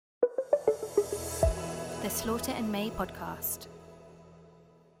The Slaughter and May podcast.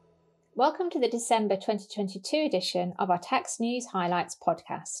 Welcome to the December 2022 edition of our Tax News Highlights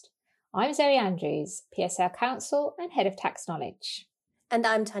podcast. I'm Zoe Andrews, PSL Counsel and Head of Tax Knowledge. And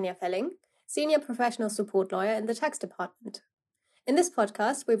I'm Tanja Velling, Senior Professional Support Lawyer in the Tax Department. In this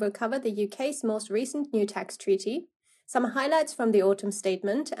podcast, we will cover the UK's most recent new tax treaty, some highlights from the Autumn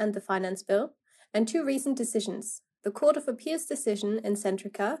Statement and the Finance Bill, and two recent decisions, the Court of Appeal's decision in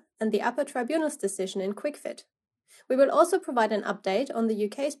Centrica and the Upper Tribunal's decision in Kwik-Fit. We will also provide an update on the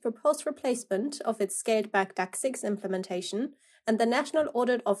UK's proposed replacement of its scaled-back DAC 6 implementation and the National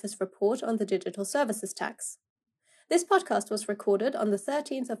Audit Office Report on the Digital Services Tax. This podcast was recorded on the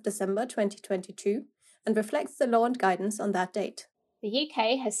 13th of December 2022 and reflects the law and guidance on that date. The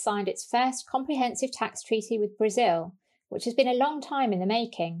UK has signed its first comprehensive tax treaty with Brazil, which has been a long time in the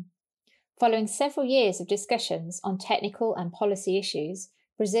making. Following several years of discussions on technical and policy issues,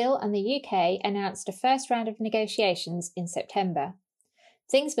 Brazil and the UK announced a first round of negotiations in September.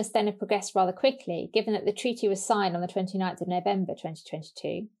 Things must then have progressed rather quickly, given that the treaty was signed on the 29th of November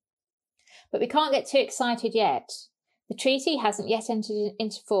 2022. But we can't get too excited yet. The treaty hasn't yet entered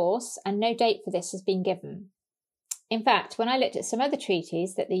into force and no date for this has been given. In fact, when I looked at some other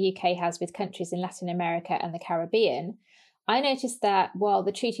treaties that the UK has with countries in Latin America and the Caribbean, I noticed that while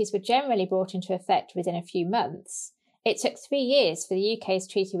the treaties were generally brought into effect within a few months, it took 3 years for the UK's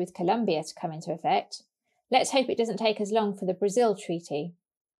treaty with Colombia to come into effect. Let's hope it doesn't take as long for the Brazil treaty.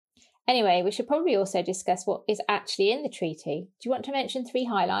 Anyway, we should probably also discuss what is actually in the treaty. Do you want to mention 3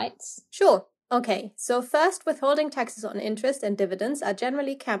 highlights? Sure. Okay, so first, withholding taxes on interest and dividends are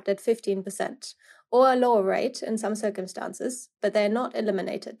generally capped at 15%, or a lower rate in some circumstances, but they are not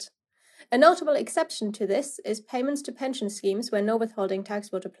eliminated. A notable exception to this is payments to pension schemes where no withholding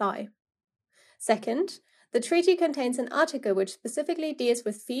tax would apply. Second, the treaty contains an article which specifically deals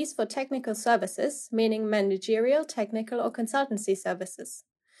with fees for technical services, meaning managerial, technical or consultancy services.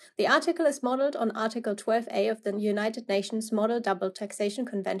 The article is modelled on Article 12A of the United Nations Model Double Taxation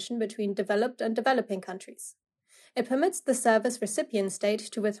Convention between developed and developing countries. It permits the service recipient state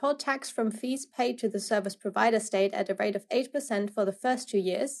to withhold tax from fees paid to the service provider state at a rate of 8% for the first 2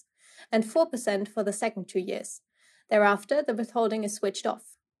 years and 4% for the second 2 years. Thereafter, the withholding is switched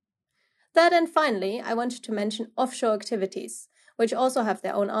off. Third and finally, I wanted to mention offshore activities, which also have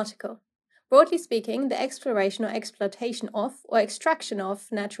their own article. Broadly speaking, the exploration or exploitation of or extraction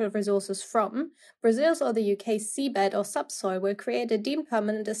of natural resources from Brazil's or the UK's seabed or subsoil will create a deemed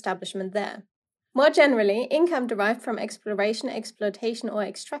permanent establishment there. More generally, income derived from exploration, exploitation or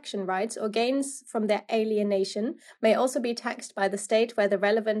extraction rights or gains from their alienation may also be taxed by the state where the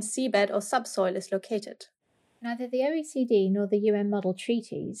relevant seabed or subsoil is located. Neither the OECD nor the UN model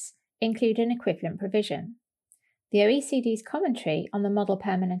treaties include an equivalent provision. The OECD's commentary on the Model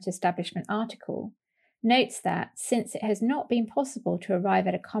Permanent Establishment article notes that since it has not been possible to arrive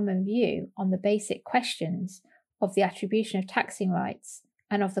at a common view on the basic questions of the attribution of taxing rights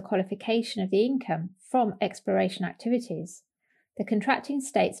and of the qualification of the income from exploration activities, the contracting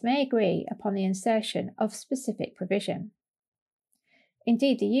states may agree upon the insertion of specific provision.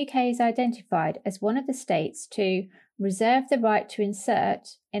 Indeed, the UK is identified as one of the states to reserve the right to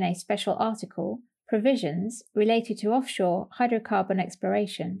insert, in a special article, provisions related to offshore hydrocarbon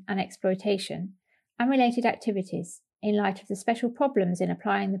exploration and exploitation and related activities in light of the special problems in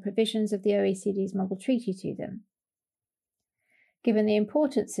applying the provisions of the OECD's model treaty to them. Given the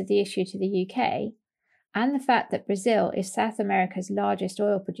importance of the issue to the UK, and the fact that Brazil is South America's largest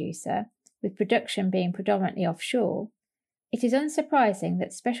oil producer, with production being predominantly offshore, it is unsurprising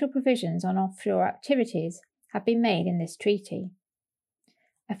that special provisions on offshore activities have been made in this treaty.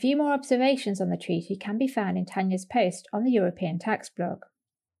 A few more observations on the treaty can be found in Tanja's post on the European Tax blog.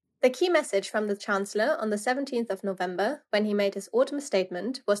 The key message from the Chancellor on the 17th of November, when he made his autumn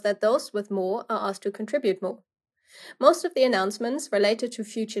statement, was that those with more are asked to contribute more. Most of the announcements related to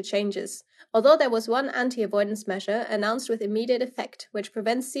future changes, although there was one anti-avoidance measure announced with immediate effect, which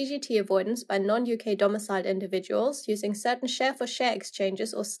prevents CGT avoidance by non-UK domiciled individuals using certain share-for-share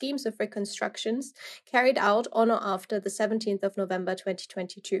exchanges or schemes of reconstructions carried out on or after the 17th of November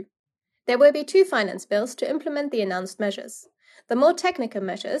 2022. There will be 2 finance bills to implement the announced measures. The more technical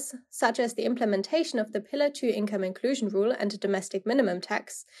measures, such as the implementation of the Pillar 2 income inclusion rule and a domestic minimum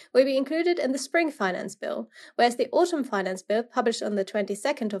tax, will be included in the Spring Finance Bill, whereas the Autumn Finance Bill, published on the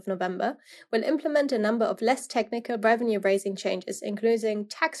 22nd of November, will implement a number of less technical revenue-raising changes, including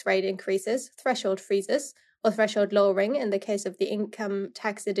tax rate increases, threshold freezes, or threshold lowering in the case of the income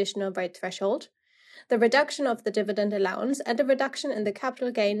tax additional rate threshold, the reduction of the dividend allowance, and a reduction in the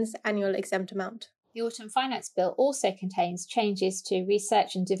capital gains annual exempt amount. The Autumn Finance Bill also contains changes to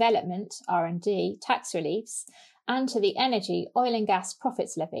research and development, R&D, tax reliefs, and to the Energy, Oil and Gas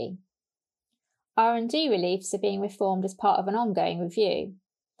Profits Levy. R&D reliefs are being reformed as part of an ongoing review.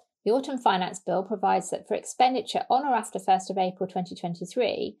 The Autumn Finance Bill provides that for expenditure on or after 1st of April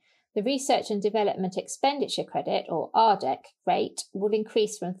 2023, the Research and Development Expenditure Credit, or RDEC, rate will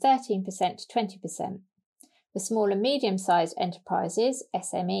increase from 13% to 20%. For small and medium-sized enterprises,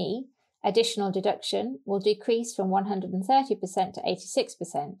 SME, additional deduction will decrease from 130% to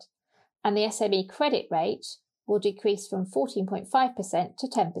 86%, and the SME credit rate will decrease from 14.5% to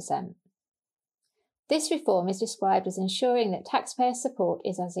 10%. This reform is described as ensuring that taxpayer support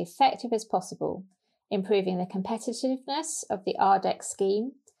is as effective as possible, improving the competitiveness of the RDEC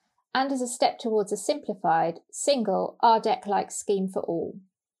scheme, and as a step towards a simplified, single RDEC-like scheme for all.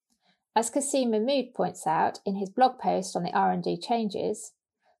 As Qasim Mahmood points out in his blog post on the R&D changes,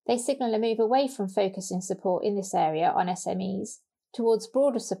 they signal a move away from focusing support in this area on SMEs towards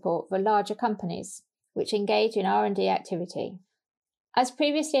broader support for larger companies, which engage in R&D activity. As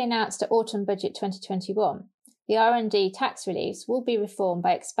previously announced at Autumn Budget 2021, the R&D tax reliefs will be reformed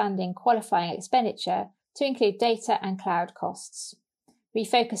by expanding qualifying expenditure to include data and cloud costs,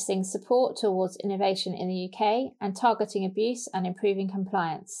 refocusing support towards innovation in the UK and targeting abuse and improving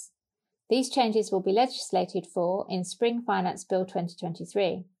compliance. These changes will be legislated for in Spring Finance Bill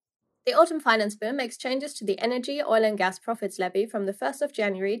 2023. The Autumn Finance Bill makes changes to the Energy, Oil and Gas Profits Levy from the 1st of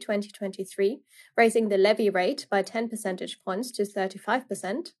January 2023, raising the levy rate by 10 percentage points to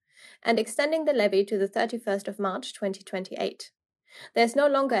 35%, and extending the levy to the 31st of March 2028. There is no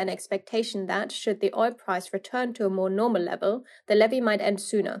longer an expectation that, should the oil price return to a more normal level, the levy might end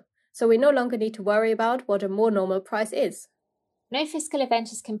sooner, so we no longer need to worry about what a more normal price is. No fiscal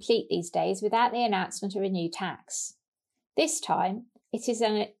event is complete these days without the announcement of a new tax. This time, it is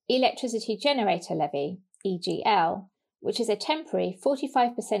an Electricity Generator Levy, EGL, which is a temporary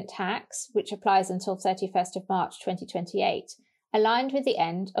 45% tax which applies until 31st of March 2028, aligned with the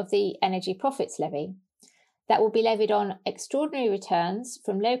end of the Energy Profits Levy, that will be levied on extraordinary returns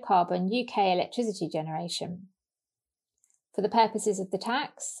from low-carbon UK electricity generation. For the purposes of the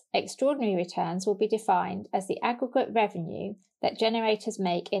tax, extraordinary returns will be defined as the aggregate revenue that generators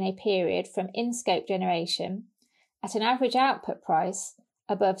make in a period from in-scope generation at an average output price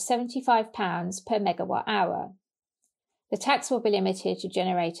above £75 per megawatt hour. The tax will be limited to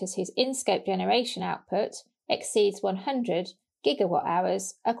generators whose in-scope generation output exceeds 100 gigawatt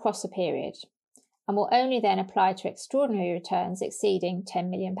hours across a period, and will only then apply to extraordinary returns exceeding £10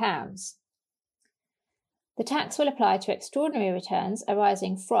 million. The tax will apply to extraordinary returns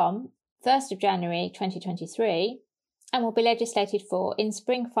arising from 1st of January 2023 and will be legislated for in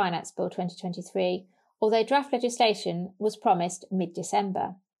Spring Finance Bill 2023, although draft legislation was promised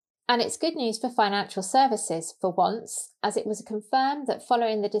mid-December. And it's good news for financial services for once, as it was confirmed that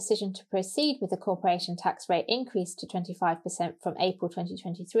following the decision to proceed with the corporation tax rate increase to 25% from April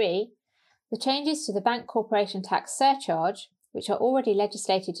 2023, the changes to the bank corporation tax surcharge, which are already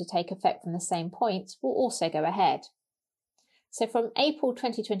legislated to take effect from the same point, will also go ahead. So from April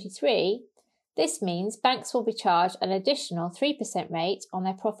 2023, this means banks will be charged an additional 3% rate on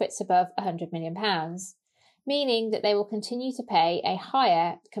their profits above £100 million, meaning that they will continue to pay a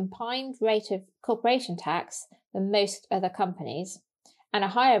higher combined rate of corporation tax than most other companies, and a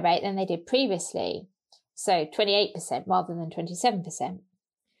higher rate than they did previously, so 28% rather than 27%,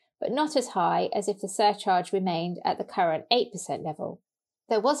 but not as high as if the surcharge remained at the current 8% level.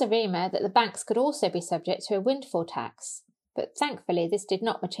 There was a rumour that the banks could also be subject to a windfall tax, but thankfully this did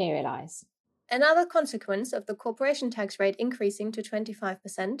not materialise. Another consequence of the corporation tax rate increasing to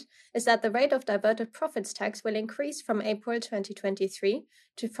 25% is that the rate of diverted profits tax will increase from April 2023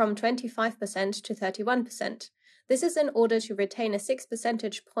 from 25% to 31%. This is in order to retain a 6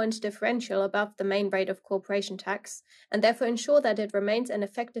 percentage point differential above the main rate of corporation tax, and therefore ensure that it remains an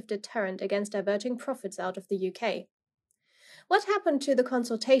effective deterrent against diverting profits out of the UK. What happened to the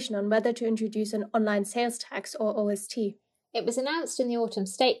consultation on whether to introduce an online sales tax or OST? It was announced in the autumn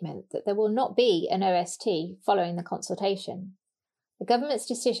statement that there will not be an OST following the consultation. The government's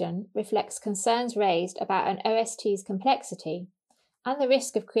decision reflects concerns raised about an OST's complexity and the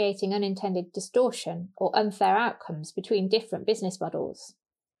risk of creating unintended distortion or unfair outcomes between different business models.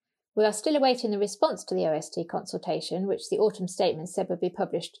 We are still awaiting the response to the OST consultation, which the autumn statement said would be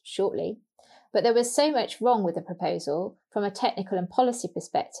published shortly, but there was so much wrong with the proposal from a technical and policy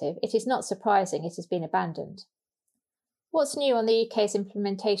perspective, it is not surprising it has been abandoned. What's new on the UK's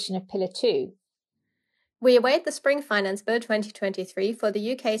implementation of Pillar 2? We await the Spring Finance Bill 2023 for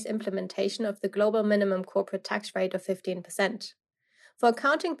the UK's implementation of the global minimum corporate tax rate of 15%. For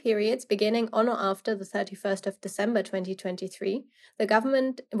accounting periods beginning on or after the 31st of December 2023, the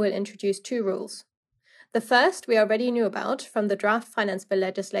government will introduce two rules. The first we already knew about from the draft finance bill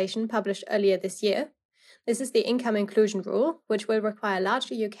legislation published earlier this year. This is the income inclusion rule, which will require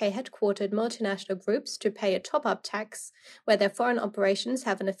largely UK-headquartered multinational groups to pay a top-up tax where their foreign operations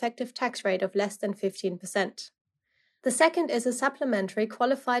have an effective tax rate of less than 15%. The second is a supplementary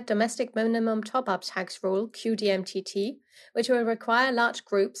qualified domestic minimum top-up tax rule, QDMTT, which will require large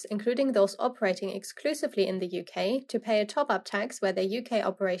groups, including those operating exclusively in the UK, to pay a top-up tax where their UK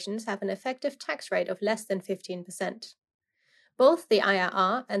operations have an effective tax rate of less than 15%. Both the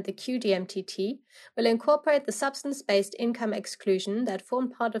IRR and the QDMTT will incorporate the substance-based income exclusion that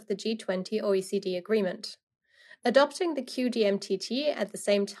formed part of the G20 OECD agreement. Adopting the QDMTT at the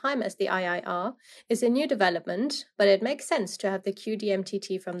same time as the IIR is a new development, but it makes sense to have the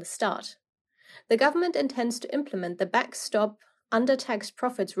QDMTT from the start. The government intends to implement the backstop under-taxed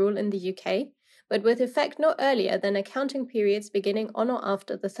profits rule in the UK, but with effect no earlier than accounting periods beginning on or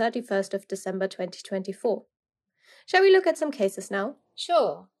after the 31st of December 2024. Shall we look at some cases now?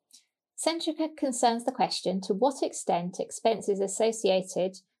 Sure. Centrica concerns the question to what extent expenses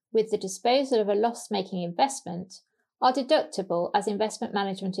associated with the disposal of a loss-making investment are deductible as investment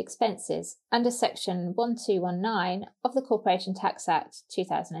management expenses under Section 1219 of the Corporation Tax Act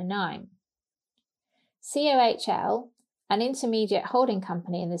 2009. COHL, an intermediate holding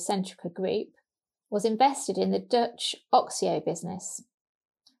company in the Centrica Group, was invested in the Dutch Oxio business.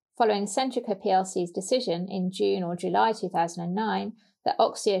 Following Centrica plc's decision in June or July 2009 that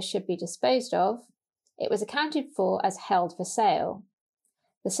Oxio should be disposed of, it was accounted for as held for sale.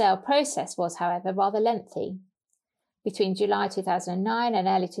 The sale process was, however, rather lengthy. Between July 2009 and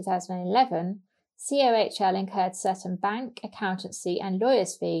early 2011, COHL incurred certain bank, accountancy and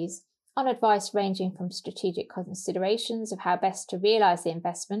lawyers' fees on advice ranging from strategic considerations of how best to realise the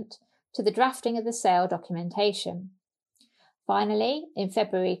investment to the drafting of the sale documentation. Finally, in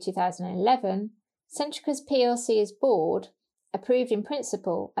February 2011, Centrica's plc's board approved in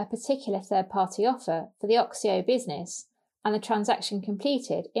principle a particular third-party offer for the Oxio business, and the transaction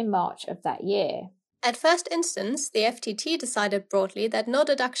completed in March of that year. At first instance, the FTT decided broadly that no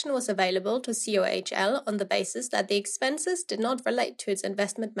deduction was available to COHL on the basis that the expenses did not relate to its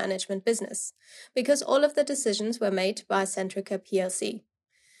investment management business, because all of the decisions were made by Centrica plc.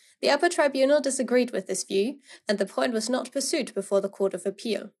 The Upper Tribunal disagreed with this view, and the point was not pursued before the Court of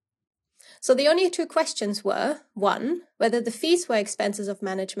Appeal. So the only two questions were, 1, whether the fees were expenses of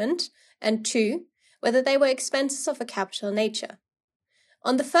management, and 2, whether they were expenses of a capital nature.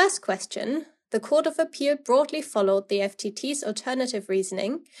 On the first question, the Court of Appeal broadly followed the FTT's alternative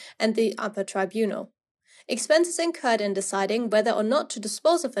reasoning and the Upper Tribunal. Expenses incurred in deciding whether or not to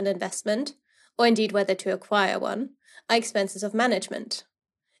dispose of an investment, or indeed whether to acquire one, are expenses of management.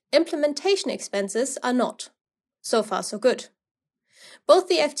 Implementation expenses are not. So far, so good. Both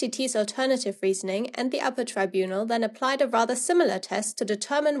the FTT's alternative reasoning and the Upper Tribunal then applied a rather similar test to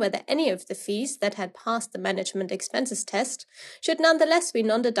determine whether any of the fees that had passed the management expenses test should nonetheless be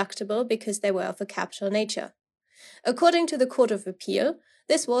non-deductible because they were of a capital nature. According to the Court of Appeal,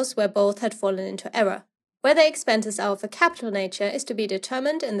 this was where both had fallen into error. Whether expenses are of a capital nature is to be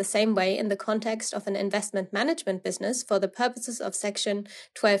determined in the same way in the context of an investment management business for the purposes of Section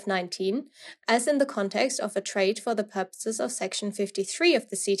 1219 as in the context of a trade for the purposes of Section 53 of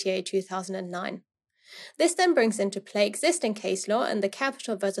the CTA 2009. This then brings into play existing case law and the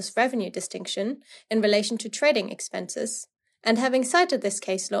capital versus revenue distinction in relation to trading expenses. And having cited this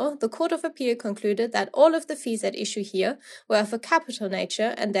case law, the Court of Appeal concluded that all of the fees at issue here were of a capital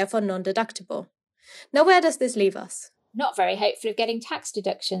nature and therefore non-deductible. Now, where does this leave us? Not very hopeful of getting tax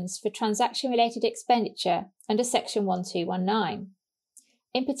deductions for transaction-related expenditure under Section 1219.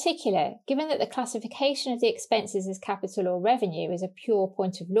 In particular, given that the classification of the expenses as capital or revenue is a pure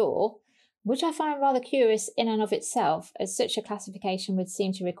point of law, which I find rather curious in and of itself, as such a classification would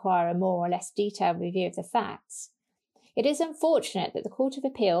seem to require a more or less detailed review of the facts, it is unfortunate that the Court of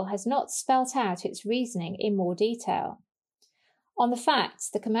Appeal has not spelt out its reasoning in more detail. On the facts,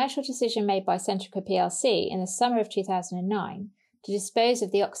 the commercial decision made by Centrica plc in the summer of 2009 to dispose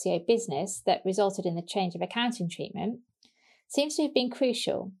of the Oxio business that resulted in the change of accounting treatment seems to have been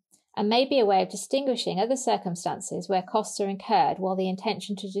crucial and may be a way of distinguishing other circumstances where costs are incurred while the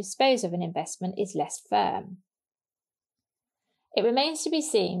intention to dispose of an investment is less firm. It remains to be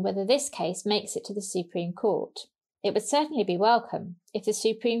seen whether this case makes it to the Supreme Court. It would certainly be welcome if the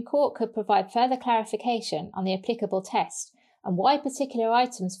Supreme Court could provide further clarification on the applicable test and why particular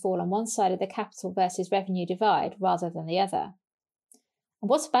items fall on one side of the capital versus revenue divide rather than the other. And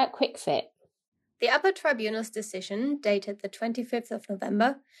what about Kwik-Fit? The Upper Tribunal's decision, dated the 25th of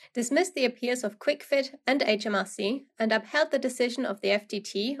November, dismissed the appeals of Kwik-Fit and HMRC and upheld the decision of the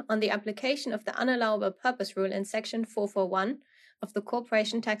FTT on the application of the unallowable purpose rule in Section 441 of the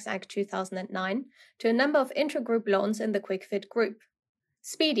Corporation Tax Act 2009 to a number of intragroup loans in the Kwik-Fit group.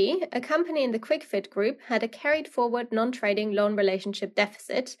 Speedy, a company in the Kwik-Fit group, had a carried-forward non-trading loan relationship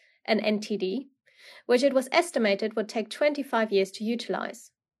deficit, an NTD, which it was estimated would take 25 years to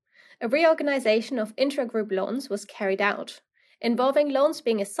utilize. A reorganization of intragroup loans was carried out, involving loans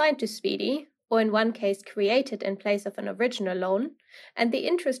being assigned to Speedy, or in one case created in place of an original loan, and the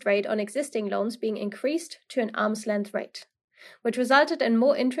interest rate on existing loans being increased to an arm's-length rate, which resulted in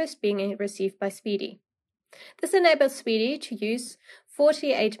more interest being received by Speedy. This enabled Speedy to use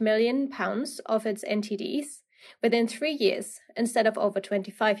 £48 million of its NTDs within 3 years instead of over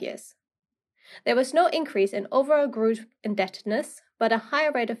 25 years. There was no increase in overall group indebtedness, but a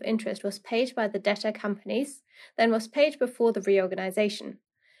higher rate of interest was paid by the debtor companies than was paid before the reorganization,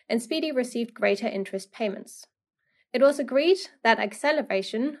 and Speedy received greater interest payments. It was agreed that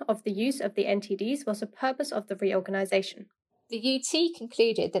acceleration of the use of the NTDs was a purpose of the reorganization. The UT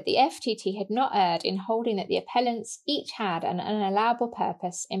concluded that the FTT had not erred in holding that the appellants each had an unallowable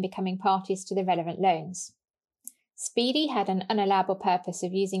purpose in becoming parties to the relevant loans. Speedy had an unallowable purpose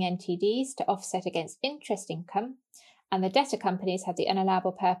of using NTDs to offset against interest income, and the debtor companies had the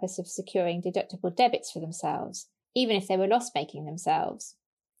unallowable purpose of securing deductible debits for themselves, even if they were loss-making themselves.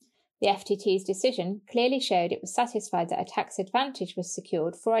 The FTT's decision clearly showed it was satisfied that a tax advantage was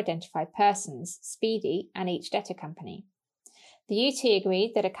secured for identified persons, Speedy and each debtor company. The UT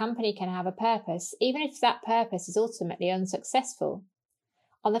agreed that a company can have a purpose even if that purpose is ultimately unsuccessful.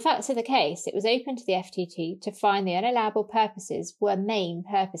 On the facts of the case, it was open to the FTT to find the unallowable purposes were main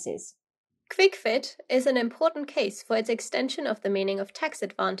purposes. Kwik-Fit is an important case for its extension of the meaning of tax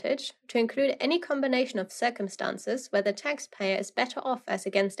advantage to include any combination of circumstances where the taxpayer is better off as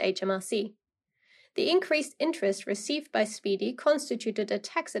against HMRC. The increased interest received by Speedy constituted a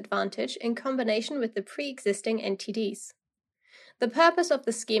tax advantage in combination with the pre-existing NTDs. The purpose of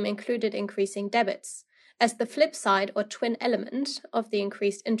the scheme included increasing debits, as the flip side or twin element of the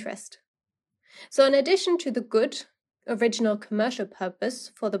increased interest. So in addition to the good, original commercial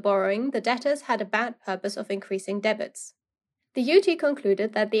purpose for the borrowing, the debtors had a bad purpose of increasing debits. The UT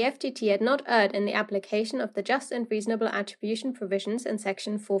concluded that the FTT had not erred in the application of the just and reasonable attribution provisions in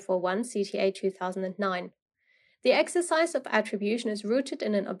Section 441 CTA 2009. The exercise of attribution is rooted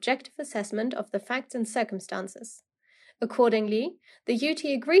in an objective assessment of the facts and circumstances. Accordingly, the UT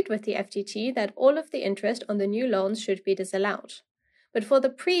agreed with the FTT that all of the interest on the new loans should be disallowed. But for the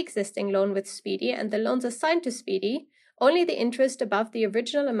pre-existing loan with Speedy and the loans assigned to Speedy, only the interest above the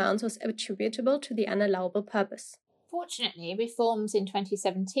original amounts was attributable to the unallowable purpose. Fortunately, reforms in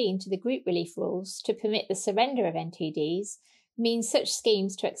 2017 to the group relief rules to permit the surrender of NTDs means such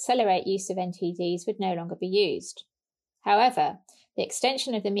schemes to accelerate use of NTDs would no longer be used. However, the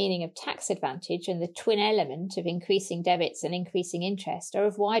extension of the meaning of tax advantage and the twin element of increasing debits and increasing interest are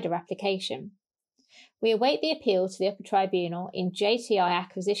of wider application. We await the appeal to the Upper Tribunal in JTI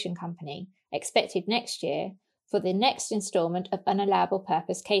Acquisition Company, expected next year, for the next instalment of unallowable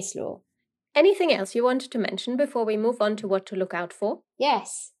purpose case law. Anything else you wanted to mention before we move on to what to look out for?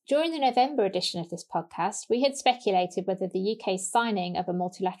 Yes. During the November edition of this podcast, we had speculated whether the UK's signing of a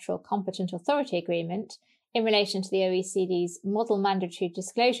multilateral competent authority agreement in relation to the OECD's model mandatory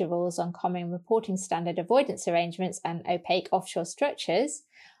disclosure rules on common reporting standard avoidance arrangements and opaque offshore structures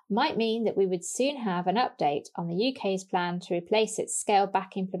might mean that we would soon have an update on the UK's plan to replace its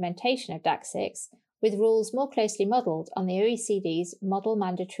scaled-back implementation of DAC 6 with rules more closely modelled on the OECD's model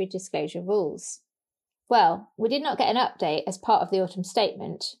mandatory disclosure rules. Well, we did not get an update as part of the autumn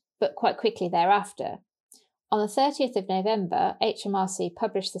statement, but quite quickly thereafter. On the 30th of November, HMRC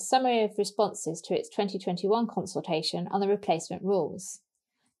published the summary of responses to its 2021 consultation on the replacement rules.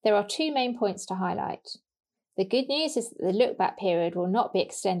 There are two main points to highlight. The good news is that the look-back period will not be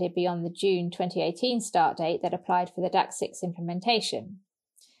extended beyond the June 2018 start date that applied for the DAC 6 implementation.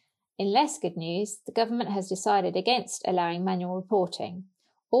 In less good news, the government has decided against allowing manual reporting.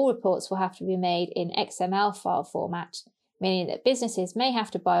 All reports will have to be made in XML file format, meaning that businesses may have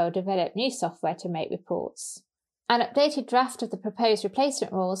to buy or develop new software to make reports. An updated draft of the proposed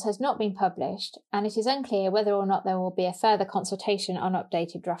replacement rules has not been published, and it is unclear whether or not there will be a further consultation on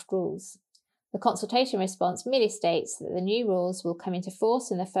updated draft rules. The consultation response merely states that the new rules will come into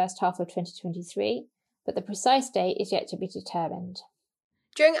force in the first half of 2023, but the precise date is yet to be determined.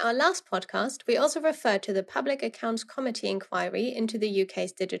 During our last podcast, we also referred to the Public Accounts Committee inquiry into the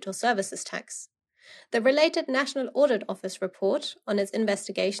UK's digital services tax. The related National Audit Office Report on its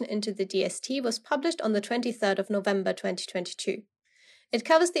investigation into the DST was published on the 23rd of November 2022. It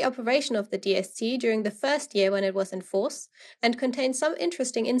covers the operation of the DST during the first year when it was in force and contains some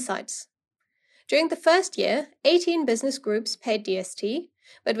interesting insights. During the first year, 18 business groups paid DST,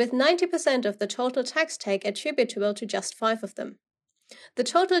 but with 90% of the total tax take attributable to just 5 of them. The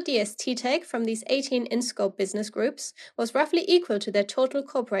total DST take from these 18 in-scope business groups was roughly equal to their total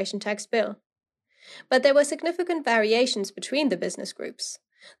corporation tax bill. But there were significant variations between the business groups.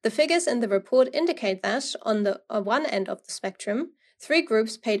 The figures in the report indicate that, on the one end of the spectrum, 3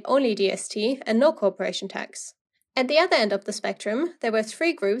 groups paid only DST and no corporation tax. At the other end of the spectrum, there were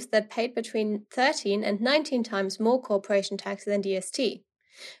 3 groups that paid between 13 and 19 times more corporation tax than DST.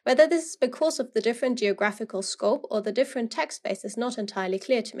 Whether this is because of the different geographical scope or the different tax base is not entirely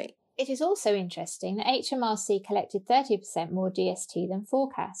clear to me. It is also interesting that HMRC collected 30% more DST than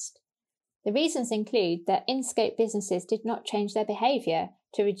forecast. The reasons include that in-scope businesses did not change their behaviour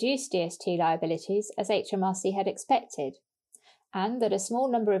to reduce DST liabilities as HMRC had expected, and that a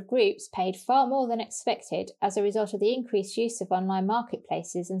small number of groups paid far more than expected as a result of the increased use of online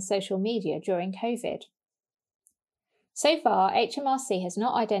marketplaces and social media during COVID. So far, HMRC has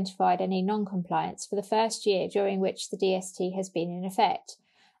not identified any non-compliance for the first year during which the DST has been in effect,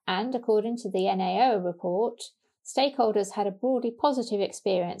 and according to the NAO report, stakeholders had a broadly positive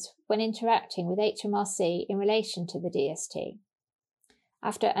experience when interacting with HMRC in relation to the DST.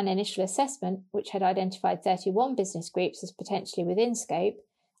 After an initial assessment, which had identified 31 business groups as potentially within scope,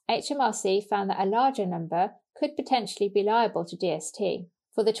 HMRC found that a larger number could potentially be liable to DST.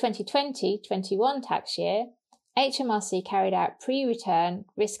 For the 2020-21 tax year, HMRC carried out pre-return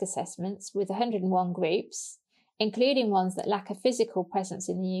risk assessments with 101 groups, including ones that lack a physical presence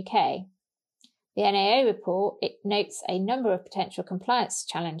in the UK. The NAO report notes a number of potential compliance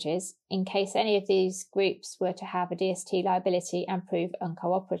challenges in case any of these groups were to have a DST liability and prove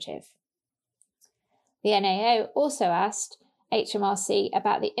uncooperative. The NAO also asked HMRC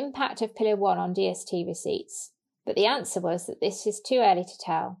about the impact of Pillar 1 on DST receipts, but the answer was that this is too early to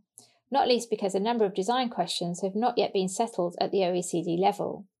tell, not least because a number of design questions have not yet been settled at the OECD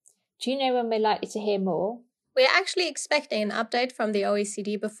level. Do you know when we're likely to hear more? We are actually expecting an update from the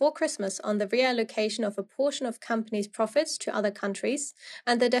OECD before Christmas on the reallocation of a portion of companies' profits to other countries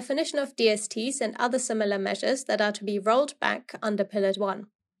and the definition of DSTs and other similar measures that are to be rolled back under Pillar 1.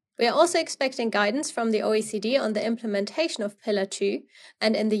 We are also expecting guidance from the OECD on the implementation of Pillar 2,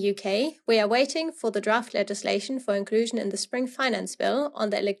 and in the UK, we are waiting for the draft legislation for inclusion in the Spring Finance Bill on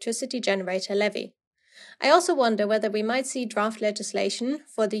the Electricity Generator Levy. I also wonder whether we might see draft legislation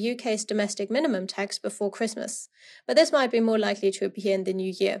for the UK's domestic minimum tax before Christmas, but this might be more likely to appear in the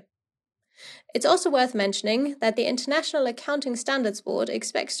new year. It's also worth mentioning that the International Accounting Standards Board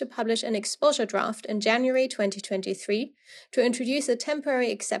expects to publish an exposure draft in January 2023 to introduce a temporary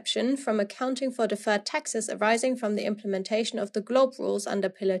exception from accounting for deferred taxes arising from the implementation of the GloBE rules under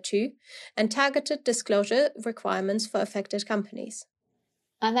Pillar 2 and targeted disclosure requirements for affected companies.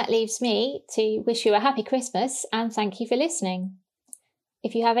 And that leaves me to wish you a happy Christmas and thank you for listening.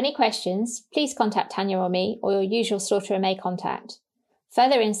 If you have any questions, please contact Tanja or me or your usual Slaughter and May contact.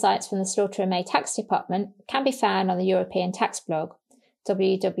 Further insights from the Slaughter and May Tax Department can be found on the European Tax blog,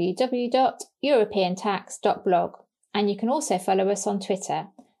 www.europeantax.blog, and you can also follow us on Twitter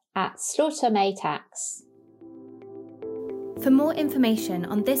 @SlaughterMayTax. For more information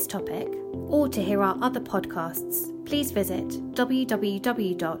on this topic, or to hear our other podcasts, please visit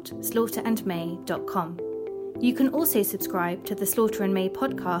www.slaughterandmay.com. You can also subscribe to the Slaughter and May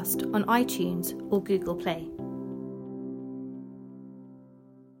podcast on iTunes or Google Play.